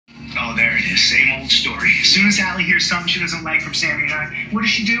you, same old story. As soon as Allie hears something she doesn't like from Sammy and I, what does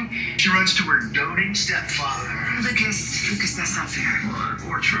she do? She runs to her doting stepfather. Lucas, that's not fair.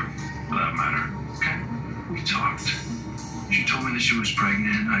 Or true, for that matter. Okay? We talked. She told me that she was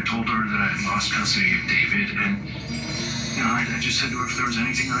pregnant. I told her that I had lost custody of David, and I just said to her if there was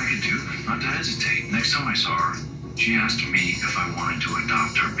anything I could do, not to hesitate. Next time I saw her, she asked me if I wanted to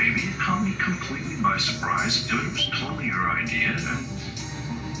adopt her baby. It caught me completely by surprise. It was totally her idea, and,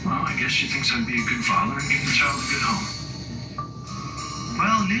 well, I guess she thinks I'd be a good father and give the child a good home.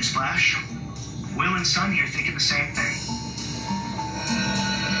 Well, newsflash. Will and Son here thinking the same thing.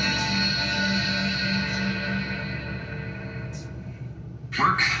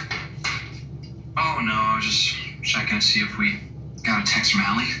 Work? Oh, no, I was just checking to see if we got a text from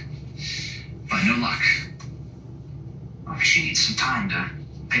Allie. But no luck. Well, she needs some time to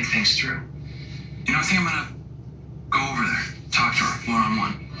think things through. I think I'm gonna go over there, talk to her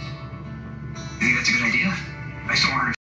one-on-one. You think that's a good idea? I just don't want her to